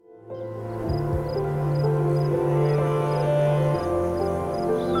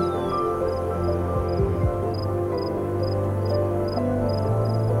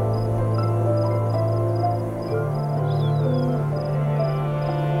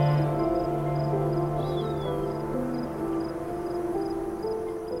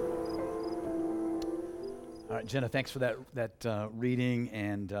right, Jenna, thanks for that reading,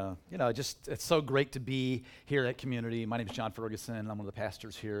 and it's so great to be here at Community. My name is John Ferguson. I'm one of the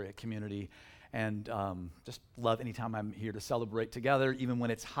pastors here at Community, and just love anytime I'm here to celebrate together, even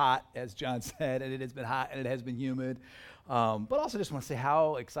when it's hot, as John said, and it has been hot and it has been humid. But also just want to say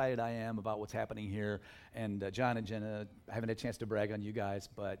how excited I am about what's happening here, and John and Jenna, I haven't had a chance to brag on you guys,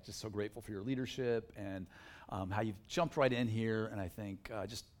 but just so grateful for your leadership and how you've jumped right in here, and I think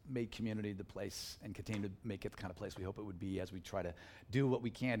just made Community the place and continue to make it the kind of place we hope it would be as we try to do what we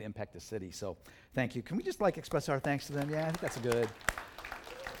can to impact the city. So thank you. Can we just express our thanks to them? Yeah, I think that's good.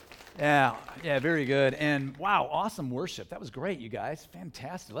 Yeah, very good. And wow, awesome worship. That was great, you guys.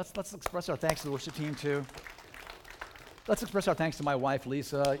 Fantastic. Let's express our thanks to the worship team too. Let's express our thanks to my wife,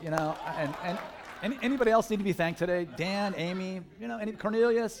 Lisa, and anybody else need to be thanked today? Dan, Amy, any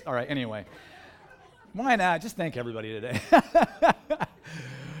Cornelius? All right, anyway. Why not? Just thank everybody today.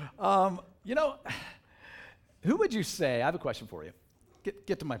 Who would you say, I have a question for you.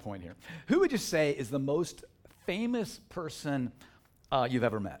 Get to my point here. Who would you say is the most famous person you've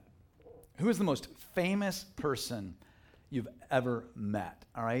ever met? Who is the most famous person you've ever met,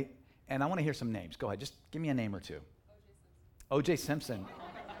 all right? And I want to hear some names. Go ahead, just give me a name or two. O.J. Simpson.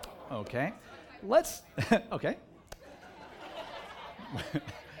 Okay. Okay.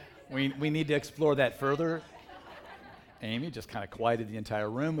 We need to explore that further. Amy just kind of quieted the entire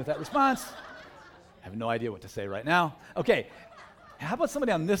room with that response. I have no idea what to say right now. Okay, how about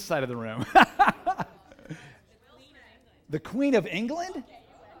somebody on this side of the room? The Queen of England?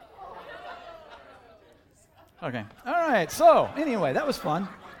 Okay, all right, so anyway, that was fun.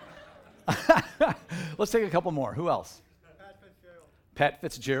 Let's take a couple more. Who else? Pat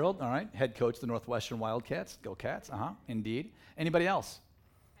Fitzgerald, all right, head coach of the Northwestern Wildcats. Go Cats, indeed. Anybody else?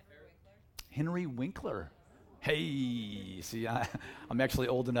 Henry Winkler. Hey, see, I'm actually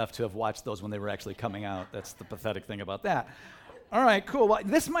old enough to have watched those when they were actually coming out. That's the pathetic thing about that. All right, cool. Well,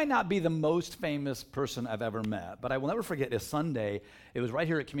 this might not be the most famous person I've ever met, but I will never forget a Sunday. It was right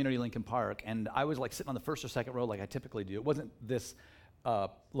here at Community Lincoln Park, and I was sitting on the first or second row like I typically do. It wasn't this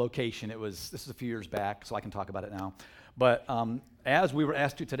location. This was a few years back, so I can talk about it now. But as we were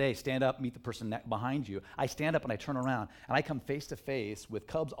asked to today, stand up, meet the person behind you, I stand up and I turn around, and I come face to face with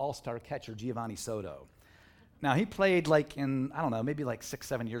Cubs all-star catcher Giovanni Soto. Now, he played maybe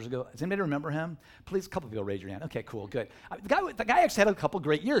 6-7 years ago. Does anybody remember him? Please, a couple of you raise your hand. Okay, cool, good. The guy actually had a couple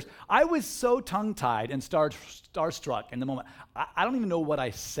great years. I was so tongue-tied and starstruck in the moment. I don't even know what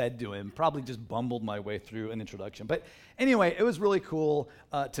I said to him. Probably just bumbled my way through an introduction. But anyway, it was really cool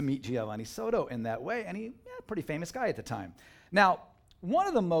to meet Giovanni Soto in that way, and he a pretty famous guy at the time. Now, one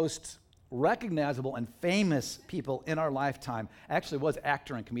of the most recognizable and famous people in our lifetime actually was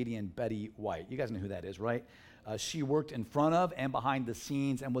actor and comedian Betty White. You guys know who that is, right? She worked in front of and behind the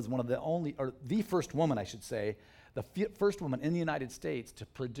scenes and was one of the first woman, I should say, first woman in the United States to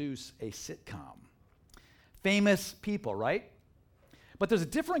produce a sitcom. Famous people, right? But there's a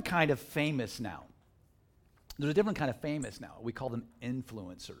different kind of famous now. We call them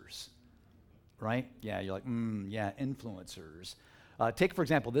influencers, right? Yeah, you're like, influencers. Take, for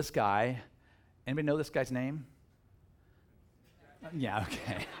example, this guy. Anybody know this guy's name? Yeah,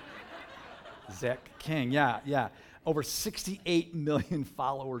 okay. Zach King, yeah. Over 68 million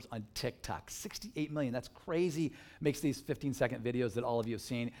followers on TikTok. 68 million, that's crazy. Makes these 15-second videos that all of you have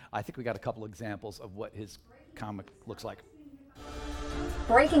seen. I think we got a couple examples of what his comic looks like.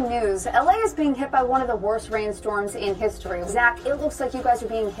 Breaking news, LA is being hit by one of the worst rainstorms in history. Zach, it looks like you guys are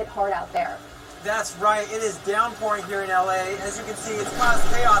being hit hard out there. That's right, it is downpouring here in LA. As you can see, it's caused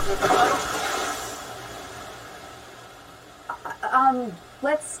chaos with the weather.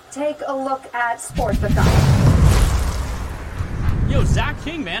 Let's take a look at sports with us. Yo, Zach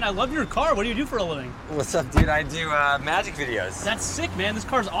King, man, I love your car. What do you do for a living? What's up, dude? I do magic videos. That's sick, man. This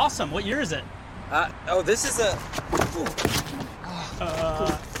car's awesome. What year is it? This is a...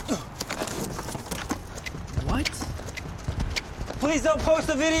 What? Please don't post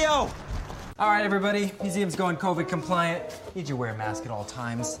the video! All right, everybody. Museum's going COVID compliant. Need you to wear a mask at all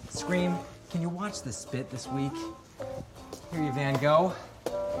times. Scream, can you watch the spit this week? Here you, Van Gogh.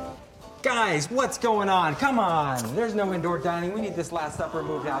 Guys, what's going on? Come on. There's no indoor dining. We need this Last Supper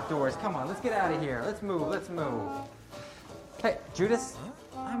moved outdoors. Come on, let's get out of here. Let's move. Hey, Judas,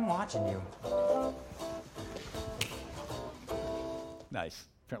 I'm watching you. Nice.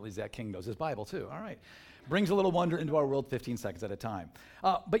 Apparently Zach King knows his Bible too. All right. Brings a little wonder into our world 15 seconds at a time.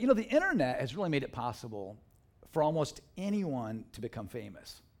 But the internet has really made it possible for almost anyone to become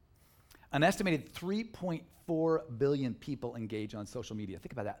famous. An estimated 3.4 billion people engage on social media.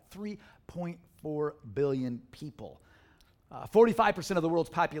 Think about that, 3.4 billion people. 45% of the world's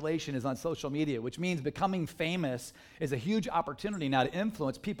population is on social media, which means becoming famous is a huge opportunity now to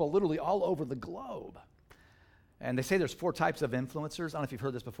influence people literally all over the globe. And they say there's 4 types of influencers. I don't know if you've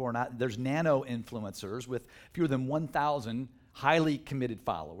heard this before or not. There's nano-influencers with fewer than 1,000 highly committed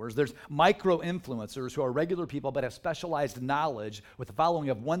followers. There's micro-influencers who are regular people but have specialized knowledge with a following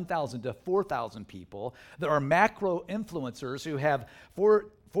of 1,000 to 4,000 people. There are macro-influencers who have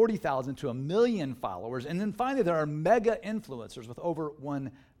 40,000 to 1 million followers. And then finally, there are mega-influencers with over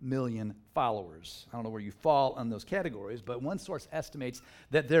 1 million followers. I don't know where you fall on those categories, but one source estimates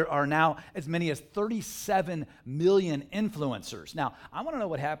that there are now as many as 37 million influencers. Now, I want to know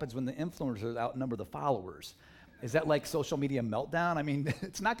what happens when the influencers outnumber the followers. Is that like social media meltdown? I mean,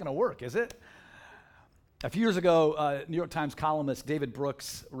 it's not going to work, is it? A few years ago, New York Times columnist David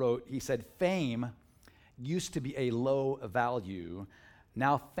Brooks wrote, he said, fame used to be a low value.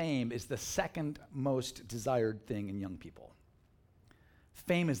 Now fame is the second most desired thing in young people.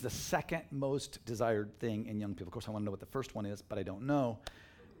 Fame is the second most desired thing in young people. Of course, I want to know what the first one is, but I don't know.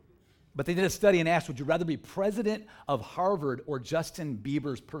 But they did a study and asked, would you rather be president of Harvard or Justin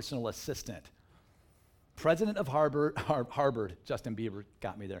Bieber's personal assistant? President of Harvard, Justin Bieber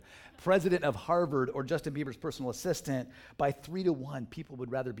got me there. President of Harvard or Justin Bieber's personal assistant, by 3-1, people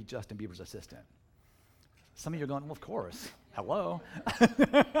would rather be Justin Bieber's assistant. Some of you are going, well, of course. Hello.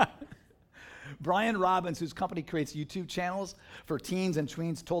 Brian Robbins, whose company creates YouTube channels for teens and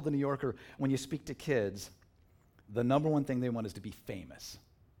tweens, told The New Yorker, when you speak to kids, the number one thing they want is to be famous.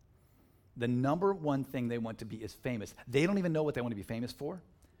 The number one thing they want to be is famous. They don't even know what they want to be famous for.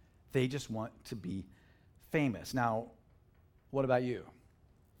 They just want to be famous. Now, what about you?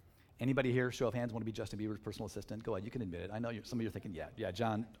 Anybody here, show of hands, want to be Justin Bieber's personal assistant? Go ahead, you can admit it. I know some of you are thinking, yeah,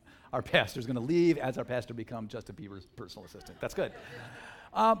 John, our pastor's going to leave as our pastor become Justin Bieber's personal assistant. That's good.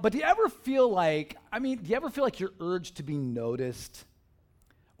 But do you ever feel like you're urged to be noticed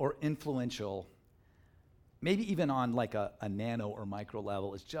or influential, maybe even on like a nano or micro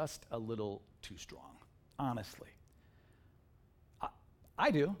level, is just a little too strong, honestly?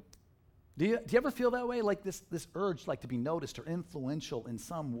 I do. Do you ever feel that way? Like this urge like to be noticed or influential in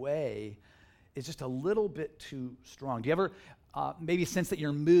some way is just a little bit too strong? Do you ever maybe sense that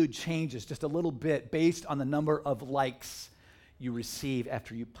your mood changes just a little bit based on the number of likes you receive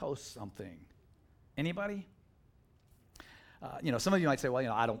after you post something? Anybody? Some of you might say,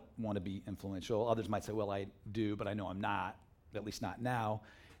 well, I don't want to be influential. Others might say, well, I do, but I know I'm not, at least not now.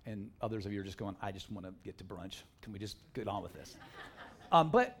 And others of you are just going, I just want to get to brunch. Can we just get on with this?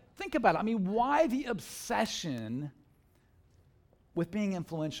 But think about it. I mean, why the obsession with being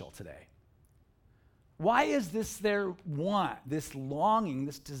influential today? Why is this their want, this longing,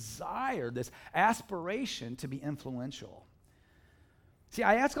 this desire, this aspiration to be influential? See,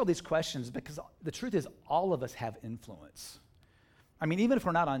 I ask all these questions because the truth is all of us have influence. I mean, even if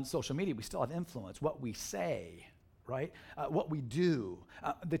we're not on social media, we still have influence. What we say, right? What we do,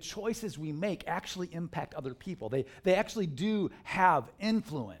 the choices we make actually impact other people. They actually do have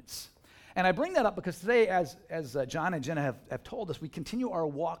influence. And I bring that up because today, as John and Jenna have told us, we continue our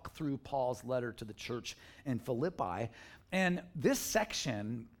walk through Paul's letter to the church in Philippi. And this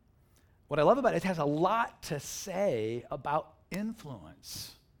section, what I love about it has a lot to say about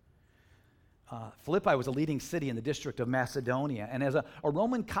influence. Philippi was a leading city in the district of Macedonia, and as a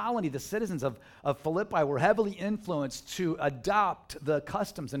Roman colony, the citizens of Philippi were heavily influenced to adopt the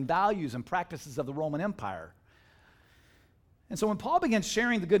customs and values and practices of the Roman Empire. And so when Paul begins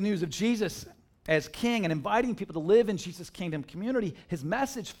sharing the good news of Jesus as king and inviting people to live in Jesus' kingdom community, his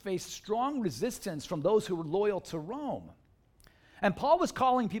message faced strong resistance from those who were loyal to Rome. And Paul was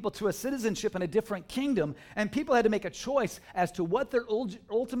calling people to a citizenship in a different kingdom, and people had to make a choice as to what their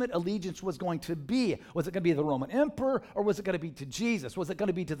ultimate allegiance was going to be. Was it going to be the Roman emperor, or was it going to be to Jesus? Was it going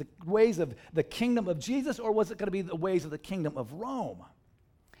to be to the ways of the kingdom of Jesus, or was it going to be the ways of the kingdom of Rome?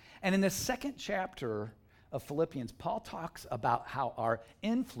 And in the second chapter of Philippians, Paul talks about how our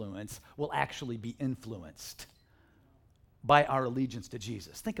influence will actually be influenced by our allegiance to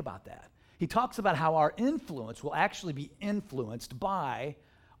Jesus. Think about that. He talks about how our influence will actually be influenced by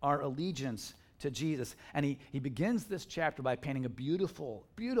our allegiance to Jesus. And he begins this chapter by painting a beautiful,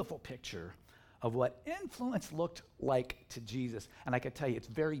 beautiful picture of what influence looked like to Jesus. And I can tell you, it's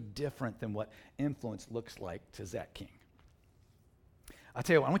very different than what influence looks like to Zach King. I'll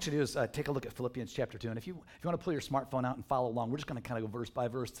tell you what I want you to do is take a look at Philippians chapter 2. And if you want to pull your smartphone out and follow along, we're just going to kind of go verse by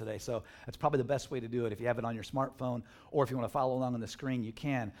verse today. So that's probably the best way to do it. If you have it on your smartphone, or if you want to follow along on the screen, you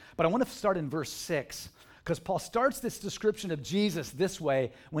can. But I want to start in verse 6, because Paul starts this description of Jesus this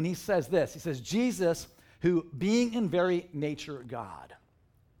way when he says this. He says, Jesus, who being in very nature God.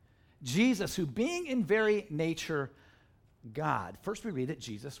 Jesus, who being in very nature God. First, we read that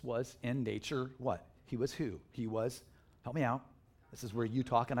Jesus was in nature what? He was who? He was, help me out. This is where you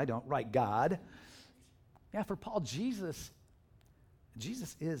talk and I don't. Right, God. Yeah, for Paul, Jesus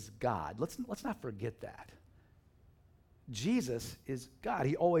is God. Let's not forget that. Jesus is God.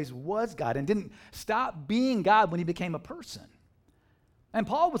 He always was God and didn't stop being God when he became a person. And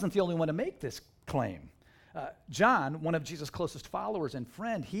Paul wasn't the only one to make this claim. John, one of Jesus' closest followers and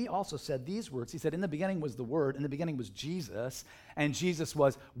friend, he also said these words. He said, in the beginning was the Word, in the beginning was Jesus, and Jesus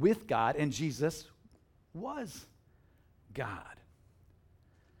was with God, and Jesus was God.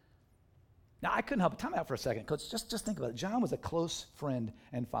 Now, I couldn't help but time out for a second, because just think about it. John was a close friend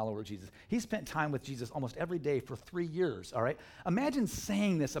and follower of Jesus. He spent time with Jesus almost every day for 3 years, all right? Imagine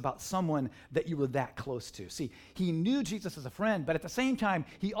saying this about someone that you were that close to. See, he knew Jesus as a friend, but at the same time,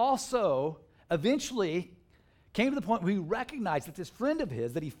 he also eventually came to the point where he recognized that this friend of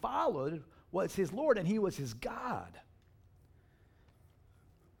his that he followed was his Lord, and he was his God.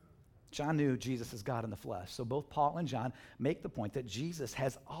 John knew Jesus as God in the flesh. So both Paul and John make the point that Jesus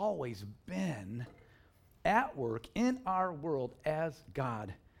has always been at work in our world as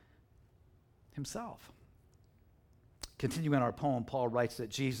God himself. Continuing our poem, Paul writes that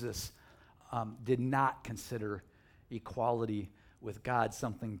Jesus did not consider equality with God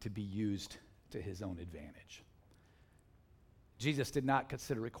something to be used to his own advantage. Jesus did not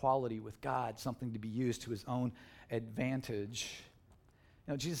consider equality with God something to be used to his own advantage.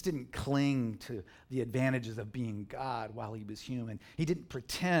 You know, Jesus didn't cling to the advantages of being God while he was human. He didn't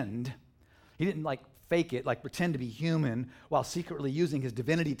pretend. He didn't fake it, pretend to be human while secretly using his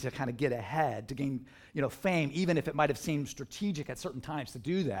divinity to kind of get ahead, to gain, fame, even if it might have seemed strategic at certain times to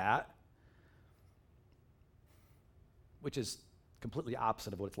do that, which is completely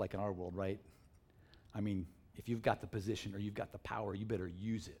opposite of what it's like in our world, right? I mean, if you've got the position or you've got the power, you better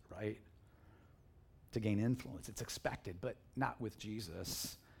use it, right? To gain influence. It's expected, but not with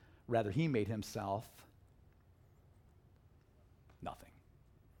Jesus. Rather, he made himself nothing.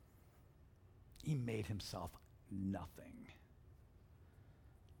 He made himself nothing.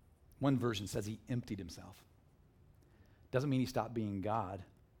 One version says he emptied himself. Doesn't mean he stopped being God.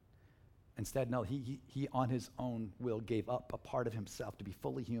 Instead, no, he on his own will gave up a part of himself to be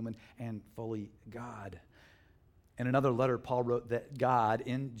fully human and fully God. In another letter, Paul wrote that God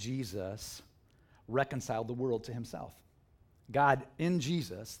in Jesus reconciled the world to himself. God in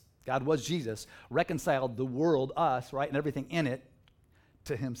Jesus, God was Jesus, reconciled the world, us, right, and everything in it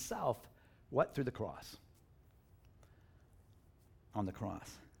to himself. What? Through the cross. On the cross.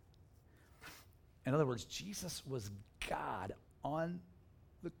 In other words, Jesus was God on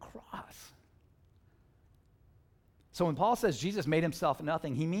the cross. So when Paul says Jesus made himself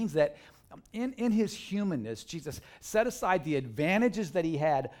nothing, he means that in his humanness, Jesus set aside the advantages that he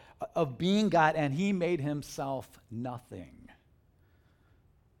had of being God, and he made himself nothing.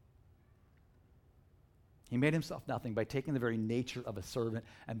 He made himself nothing by taking the very nature of a servant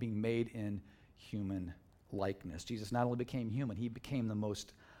and being made in human likeness. Jesus not only became human, he became the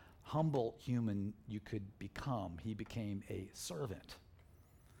most humble human you could become. He became a servant.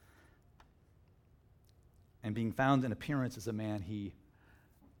 And being found in appearance as a man, he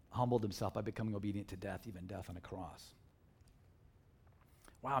humbled himself by becoming obedient to death, even death on a cross.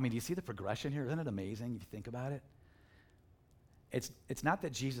 Wow, I mean, do you see the progression here? Isn't it amazing if you think about it? It's not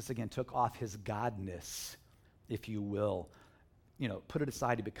that Jesus, again, took off his godness, if you will, put it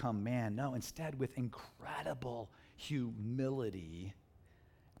aside to become man. No, instead, with incredible humility,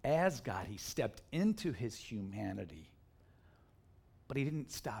 as God, he stepped into his humanity. But he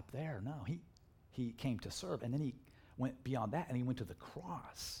didn't stop there. No, he came to serve, and then he went beyond that, and he went to the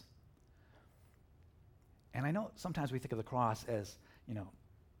cross. And I know sometimes we think of the cross as,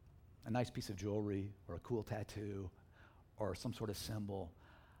 a nice piece of jewelry or a cool tattoo or some sort of symbol,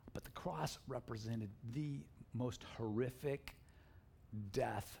 but the cross represented the most horrific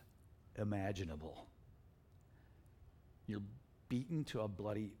death imaginable. You're beaten to a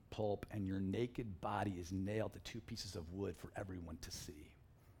bloody pulp, and your naked body is nailed to 2 pieces of wood for everyone to see.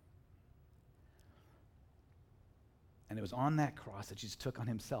 And it was on that cross that Jesus took on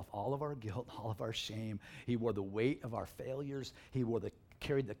himself all of our guilt, all of our shame. He wore the weight of our failures. He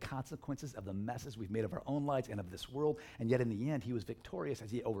carried the consequences of the messes we've made of our own lives and of this world. And yet in the end, he was victorious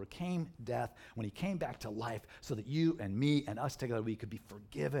as he overcame death when he came back to life so that you and me and us together, we could be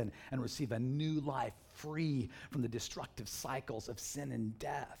forgiven and receive a new life free from the destructive cycles of sin and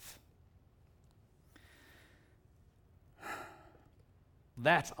death.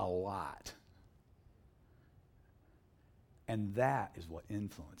 That's a lot. And that is what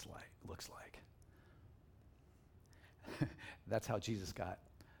influence looks like. That's how Jesus got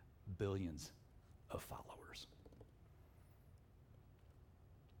billions of followers.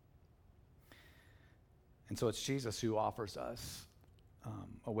 And so it's Jesus who offers us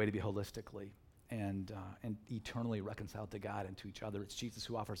a way to be holistically and eternally reconciled to God and to each other. It's Jesus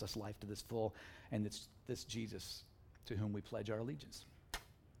who offers us life to this full, and it's this Jesus to whom we pledge our allegiance.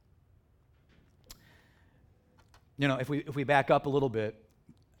 You know, if we back up a little bit,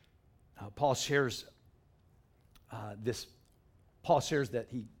 Paul shares that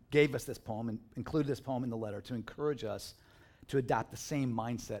he gave us this poem and included this poem in the letter to encourage us to adopt the same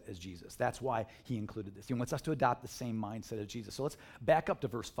mindset as Jesus. That's why he included this. He wants us to adopt the same mindset as Jesus. So let's back up to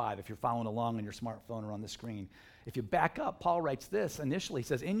verse 5 if you're following along on your smartphone or on the screen. If you back up, Paul writes this initially. He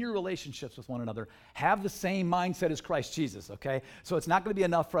says, in your relationships with one another, have the same mindset as Christ Jesus, okay? So it's not going to be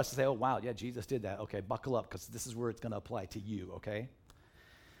enough for us to say, oh, wow, yeah, Jesus did that. Okay, buckle up because this is where it's going to apply to you, okay?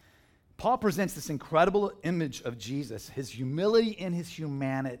 Paul presents this incredible image of Jesus, his humility in his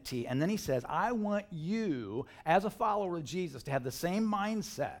humanity, and then he says, I want you, as a follower of Jesus, to have the same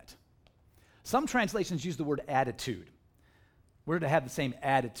mindset. Some translations use the word attitude. We're to have the same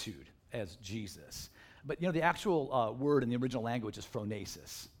attitude as Jesus. But, you know, the actual word in the original language is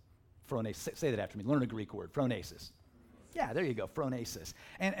phronesis. Phronesis. Say that after me. Learn a Greek word. Phronesis. Yeah, there you go. Phronesis.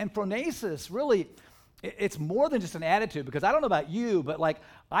 And phronesis really... it's more than just an attitude, because I don't know about you, but like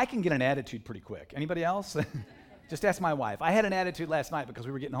I can get an attitude pretty quick. Anybody else? Just ask my wife. I had an attitude last night because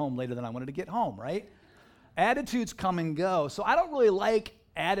we were getting home later than I wanted to get home, right? Attitudes come and go. So I don't really like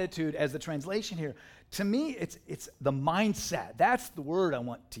attitude as the translation here. To me, it's the mindset. That's the word I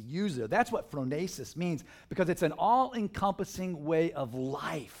want to use there. That's what phronesis means, because it's an all-encompassing way of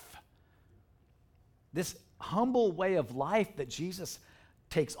life. This humble way of life that Jesus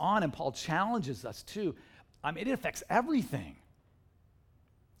takes on, and Paul challenges us to. I mean, it affects everything.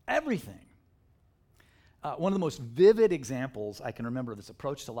 Everything. One of the most vivid examples I can remember of this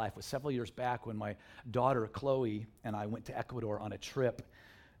approach to life was several years back when my daughter, Chloe, and I went to Ecuador on a trip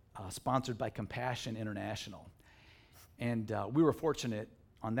sponsored by Compassion International. And we were fortunate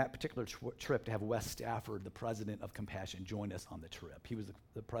on that particular trip to have Wes Stafford, the president of Compassion, join us on the trip. He was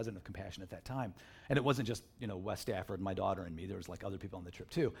the president of Compassion at that time. And it wasn't just, Wes Stafford, my daughter, and me. There was like other people on the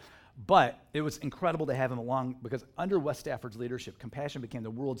trip too. But it was incredible to have him along, because under Wes Stafford's leadership, Compassion became the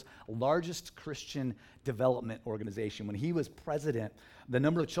world's largest Christian development organization. When he was president, the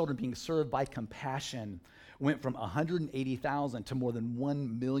number of children being served by Compassion went from 180,000 to more than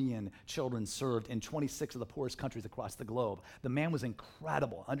 1 million children served in 26 of the poorest countries across the globe. The man was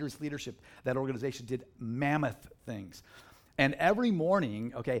incredible. Under his leadership, that organization did mammoth things. And every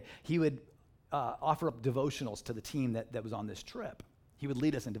morning, he would offer up devotionals to the team that was on this trip. He would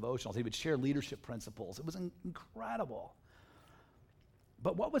lead us in devotionals. He would share leadership principles. It was incredible.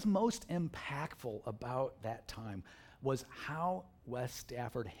 But what was most impactful about that time was how Wes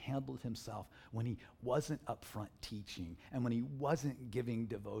Stafford handled himself when he wasn't up front teaching and when he wasn't giving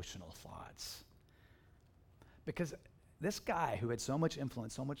devotional thoughts. Because this guy who had so much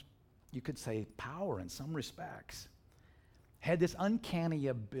influence, so much, you could say, power in some respects, had this uncanny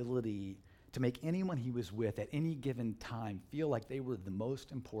ability to make anyone he was with at any given time feel like they were the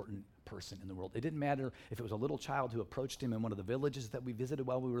most important person in the world. It didn't matter if it was a little child who approached him in one of the villages that we visited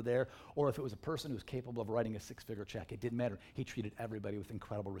while we were there, or if it was a person who was capable of writing a 6-figure check. It didn't matter. He treated everybody with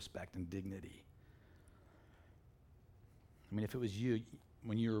incredible respect and dignity. I mean, if it was you,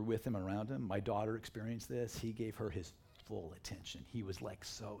 when you were with him, around him, my daughter experienced this, he gave her his full attention. He was like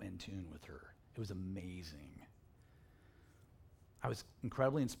so in tune with her. It was amazing. I was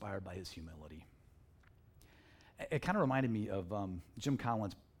incredibly inspired by his humility. It kind of reminded me of Jim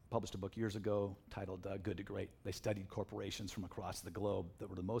Collins published a book years ago titled Good to Great. They studied corporations from across the globe that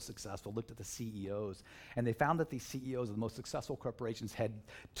were the most successful, looked at the CEOs, and they found that these CEOs of the most successful corporations had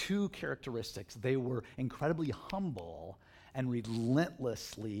two characteristics. They were incredibly humble and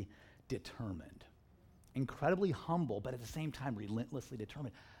relentlessly determined. Incredibly humble, but at the same time relentlessly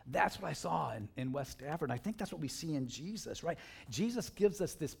determined. That's what I saw in Wes Stafford, and I think that's what we see in Jesus, right? Jesus gives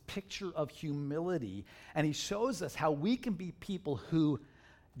us this picture of humility, and he shows us how we can be people who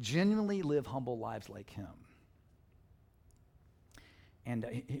genuinely live humble lives like him.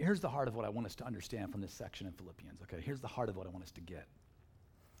 And here's the heart of what I want us to understand from this section in Philippians, okay? Here's the heart of what I want us to get.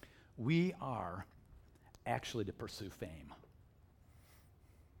 We are actually to pursue fame.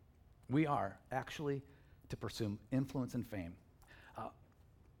 We are actually to pursue influence and fame.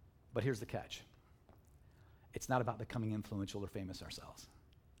 But here's the catch. It's not about becoming influential or famous ourselves.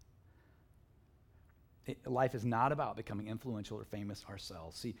 Life is not about becoming influential or famous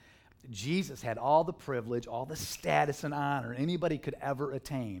ourselves. See, Jesus had all the privilege, all the status and honor anybody could ever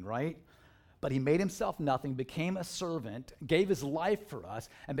attain, right? But he made himself nothing, became a servant, gave his life for us,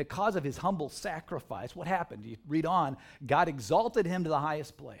 and because of his humble sacrifice, what happened? You read on, God exalted him to the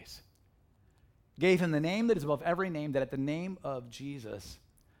highest place. gave him the name that is above every name, that at the name of Jesus,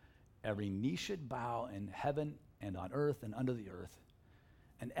 every knee should bow in heaven and on earth and under the earth,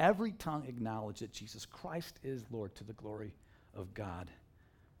 and every tongue acknowledge that Jesus Christ is Lord, to the glory of God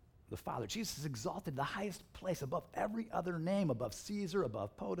the Father. Jesus is exalted to the highest place above every other name, above Caesar,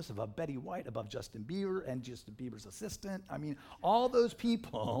 above POTUS, above Betty White, above Justin Bieber and Justin Bieber's assistant. I mean, all those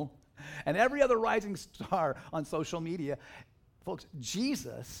people and every other rising star on social media. Folks,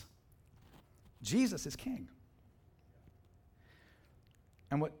 Jesus is king.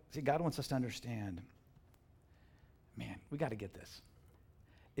 And God wants us to understand, man, we got to get this,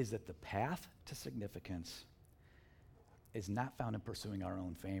 is that the path to significance is not found in pursuing our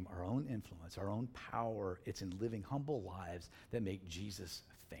own fame, our own influence, our own power. It's in living humble lives that make Jesus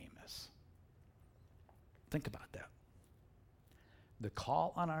famous. Think about that. The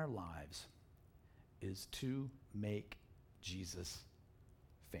call on our lives is to make Jesus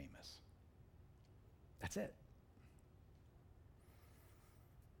famous. That's it.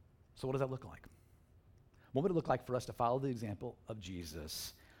 So what does that look like? What would it look like for us to follow the example of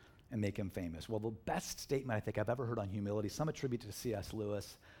Jesus and make him famous? Well, the best statement I think I've ever heard on humility, some attribute to C.S.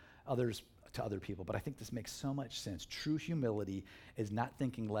 Lewis, others to other people, but I think this makes so much sense. True humility is not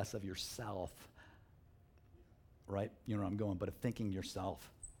thinking less of yourself, right? You know where I'm going, but of thinking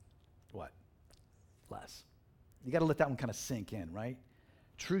yourself, what? Less. You got to let that one kind of sink in, right?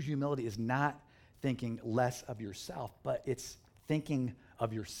 True humility is not thinking less of yourself, but it's thinking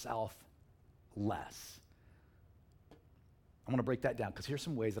of yourself less. I want to break that down because here's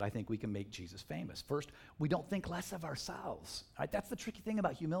some ways that I think we can make Jesus famous. First, we don't think less of ourselves. Right? That's the tricky thing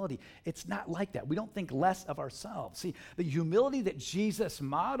about humility. It's not like that. We don't think less of ourselves. See, the humility that Jesus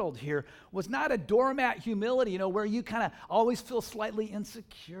modeled here was not a doormat humility, where you kind of always feel slightly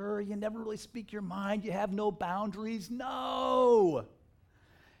insecure. You never really speak your mind. You have no boundaries. No.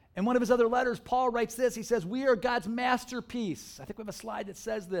 In one of his other letters, Paul writes this. He says, we are God's masterpiece. I think we have a slide that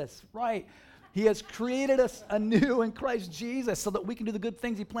says this, right? He has created us anew in Christ Jesus so that we can do the good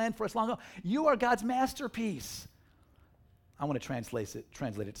things he planned for us long ago. You are God's masterpiece. I want to translate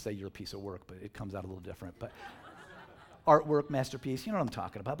it to say you're a piece of work, but it comes out a little different. But artwork, masterpiece, you know what I'm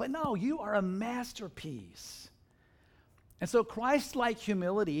talking about. But no, you are a masterpiece. And so Christ-like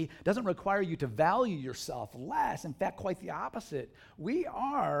humility doesn't require you to value yourself less. In fact, quite the opposite. We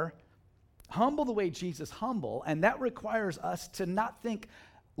are humble the way Jesus humble, and that requires us to not think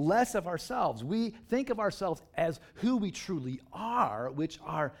less of ourselves. We think of ourselves as who we truly are, which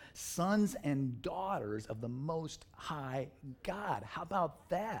are sons and daughters of the Most High God. How about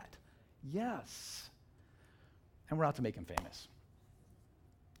that? Yes. And we're out to make him famous.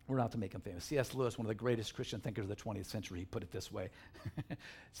 We're out to make him famous. C.S. Lewis, one of the greatest Christian thinkers of the 20th century, he put it this way.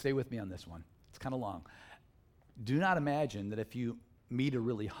 Stay with me on this one. It's kind of long. Do not imagine that if you meet a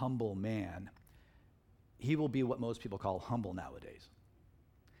really humble man, he will be what most people call humble nowadays.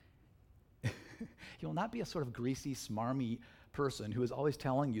 He will not be a sort of greasy, smarmy person who is always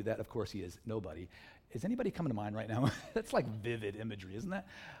telling you that, of course, he is nobody. Is anybody coming to mind right now? That's like vivid imagery, isn't that?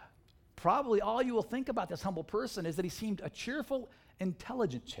 Probably all you will think about this humble person is that he seemed a cheerful,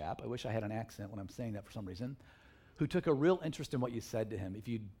 intelligent chap. I wish I had an accent when I'm saying that for some reason, who took a real interest in what you said to him. If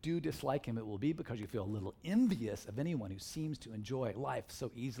you do dislike him, it will be because you feel a little envious of anyone who seems to enjoy life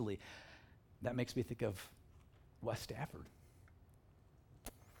so easily. That makes me think of Wes Stafford.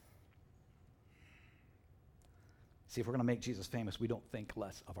 See, if we're going to make Jesus famous, we don't think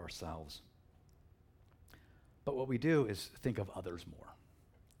less of ourselves. But what we do is think of others more.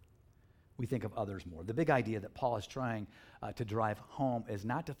 We think of others more. The big idea that Paul is trying to drive home is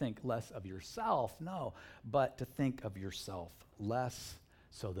not to think less of yourself, no, but to think of yourself less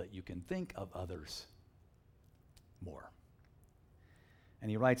so that you can think of others more. And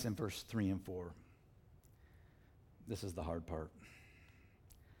he writes in verse 3 and 4, this is the hard part.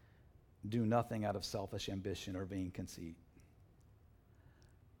 Do nothing out of selfish ambition or vain conceit.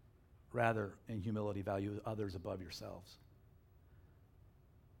 Rather, in humility, value others above yourselves.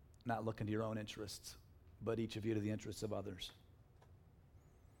 Not looking to your own interests, but each of you to the interests of others.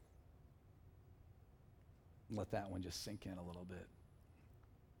 Let that one just sink in a little bit.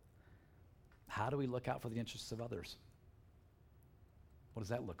 How do we look out for the interests of others? What does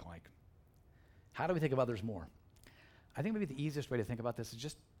that look like? How do we think of others more? I think maybe the easiest way to think about this is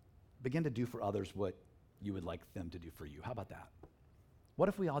just begin to do for others what you would like them to do for you. How about that? What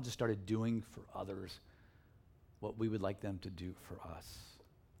if we all just started doing for others what we would like them to do for us?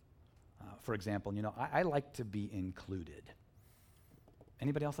 For example, I like to be included.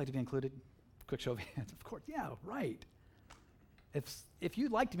 Anybody else like to be included? Quick show of hands. Of course, yeah, right. If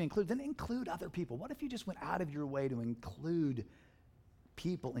you'd like to be included, then include other people. What if you just went out of your way to include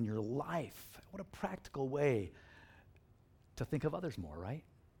people in your life. What a practical way to think of others more, right?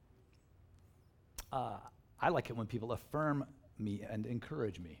 I like it when people affirm me and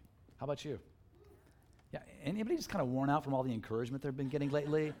encourage me. How about you? Yeah, anybody just kind of worn out from all the encouragement they've been getting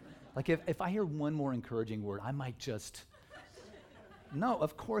lately? Like if I hear one more encouraging word, I might just, no,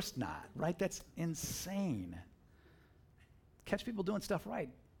 of course not, right? That's insane. Catch people doing stuff right.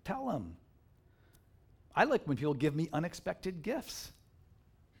 Tell them. I like when people give me unexpected gifts.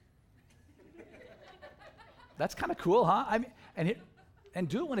 That's kind of cool, huh? I mean, and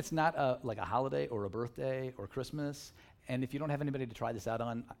do it when it's not like a holiday or a birthday or Christmas. And if you don't have anybody to try this out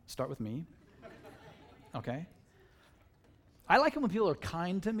on, start with me. Okay? I like it when people are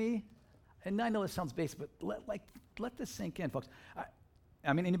kind to me. And I know this sounds basic, but let this sink in, folks.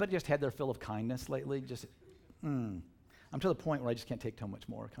 I mean, anybody just had their fill of kindness lately? I'm to the point where I just can't take too much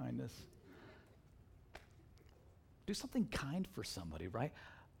more kindness. Do something kind for somebody, right?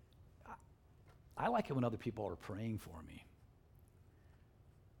 I like it when other people are praying for me.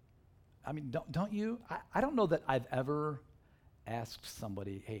 I mean, don't you? I don't know that I've ever asked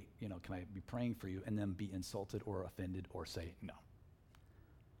somebody, hey, can I be praying for you, and then be insulted or offended or say no.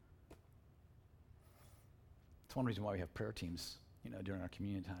 It's one reason why we have prayer teams, during our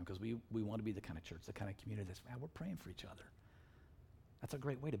communion time, because we want to be the kind of church, the kind of community that's, we're praying for each other. That's a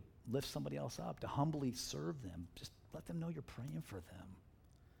great way to lift somebody else up, to humbly serve them. Just let them know you're praying for them.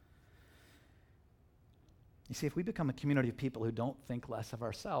 You see, if we become a community of people who don't think less of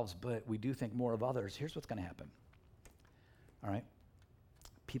ourselves, but we do think more of others, here's what's going to happen. All right?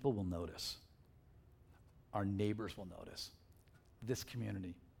 People will notice. Our neighbors will notice. This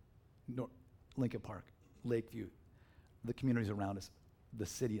community, Lincoln Park, Lakeview, the communities around us, the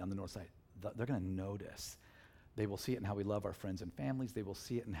city on the north side, they're going to notice. They will see it in how we love our friends and families. They will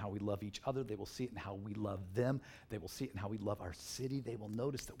see it in how we love each other. They will see it in how we love them. They will see it in how we love our city. They will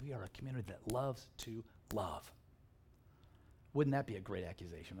notice that we are a community that loves to love. Wouldn't that be a great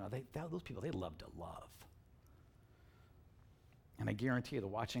accusation? Those people, they love to love. And I guarantee you the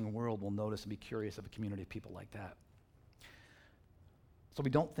watching world will notice and be curious of a community of people like that. So we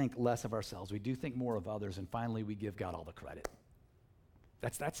don't think less of ourselves. We do think more of others. And finally, we give God all the credit.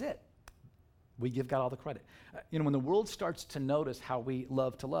 That's it. We give God all the credit. When the world starts to notice how we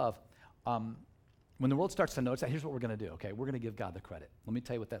love to love, when the world starts to notice that, here's what we're going to do, okay? We're going to give God the credit. Let me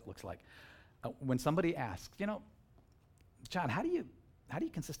tell you what that looks like. When somebody asks, John, how do you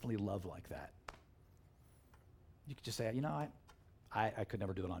consistently love like that? You could just say, I could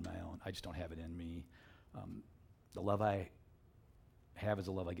never do it on my own. I just don't have it in me. The love I have is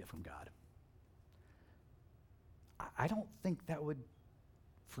the love I get from God. I don't think that would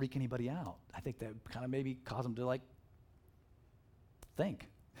freak anybody out. I think that kind of maybe cause them to think,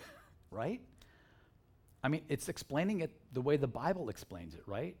 right? I mean, it's explaining it the way the Bible explains it,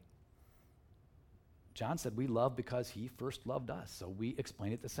 right? John said we love because he first loved us. So we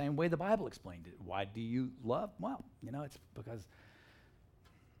explain it the same way the Bible explained it. Why do you love? Well, it's because,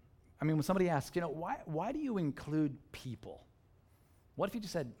 when somebody asks, why do you include people? What if you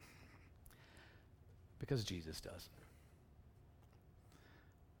just said, because Jesus does?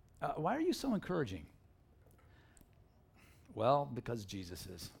 Why are you so encouraging? Well, because Jesus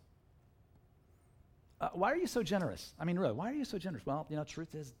is. Why are you so generous? Really, why are you so generous? Well,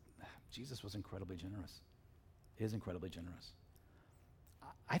 truth is, Jesus was incredibly generous. Is incredibly generous.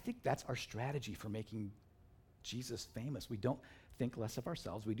 I think that's our strategy for making Jesus famous. We don't think less of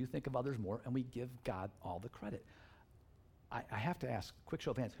ourselves. We do think of others more, and we give God all the credit. I have to ask, quick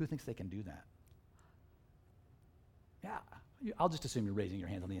show of hands, who thinks they can do that? Yeah. I'll just assume you're raising your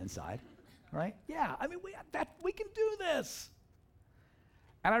hands on the inside, right? Yeah, we can do this.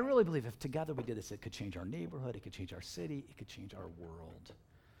 And I really believe if together we did this, it could change our neighborhood, it could change our city, it could change our world.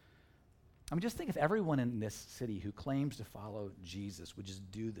 Just think if everyone in this city who claims to follow Jesus would just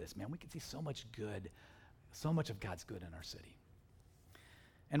do this, man, we could see so much good, so much of God's good in our city.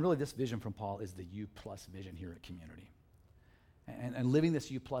 And really this vision from Paul is the U+ vision here at Community. And living this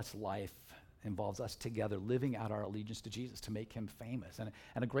U+ life involves us together living out our allegiance to Jesus to make him famous. And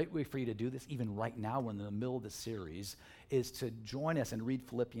a great way for you to do this, even right now, we're in the middle of the series, is to join us and read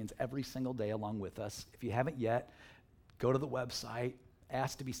Philippians every single day along with us. If you haven't yet, go to the website,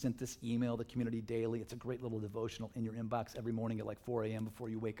 ask to be sent this email, the Community Daily. It's a great little devotional in your inbox every morning at 4 a.m. before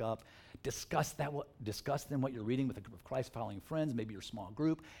you wake up. Discuss then what you're reading with a group of Christ-following friends, maybe your small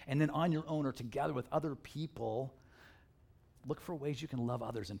group, and then on your own or together with other people, look for ways you can love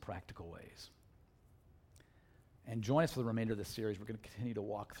others in practical ways. And join us for the remainder of this series. We're going to continue to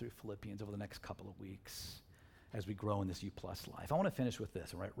walk through Philippians over the next couple of weeks as we grow in this U+ life. I want to finish with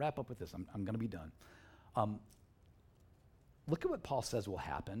this, all right? Wrap up with this. I'm going to be done. Look at what Paul says will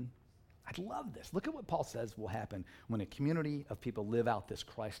happen. I'd love this. Look at what Paul says will happen when a community of people live out this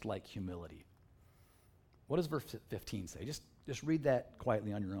Christ-like humility. What does verse 15 say? Just read that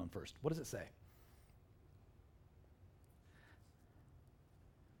quietly on your own first. What does it say?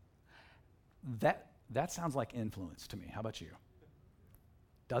 That sounds like influence to me. How about you?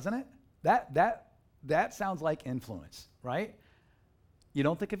 Doesn't it? That sounds like influence, right? You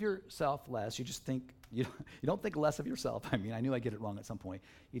don't think of yourself less. You just think, you don't think less of yourself. I mean, I knew I'd get it wrong at some point.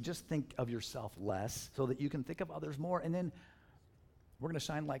 You just think of yourself less so that you can think of others more. And then we're going to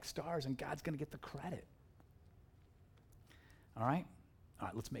shine like stars and God's going to get the credit. All right? All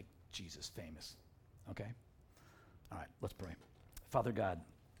right, let's make Jesus famous, okay? All right, let's pray. Father God,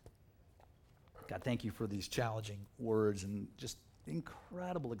 thank you for these challenging words and just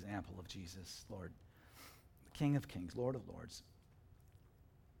incredible example of Jesus, Lord. King of kings, Lord of lords,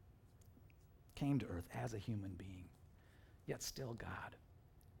 came to earth as a human being, yet still God,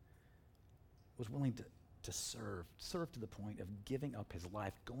 was willing to serve to the point of giving up his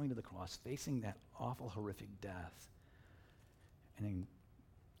life, going to the cross, facing that awful, horrific death, and then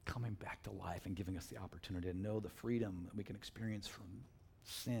coming back to life and giving us the opportunity to know the freedom that we can experience from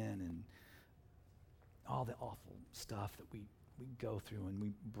sin and all the awful stuff that we go through and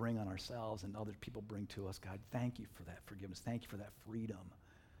we bring on ourselves and other people bring to us. God, thank you for that forgiveness. Thank you for that freedom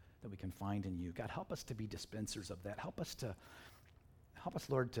that we can find in you. God, help us to be dispensers of that. Help us,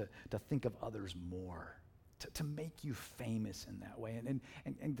 Lord, to think of others more, to make you famous in that way,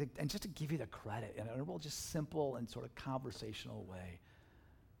 and just to give you the credit in a real just simple and sort of conversational way,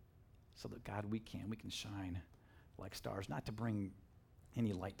 so that, God, we can shine like stars, not to bring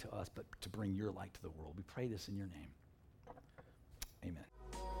any light to us, but to bring your light to the world. We pray this in your name. Amen.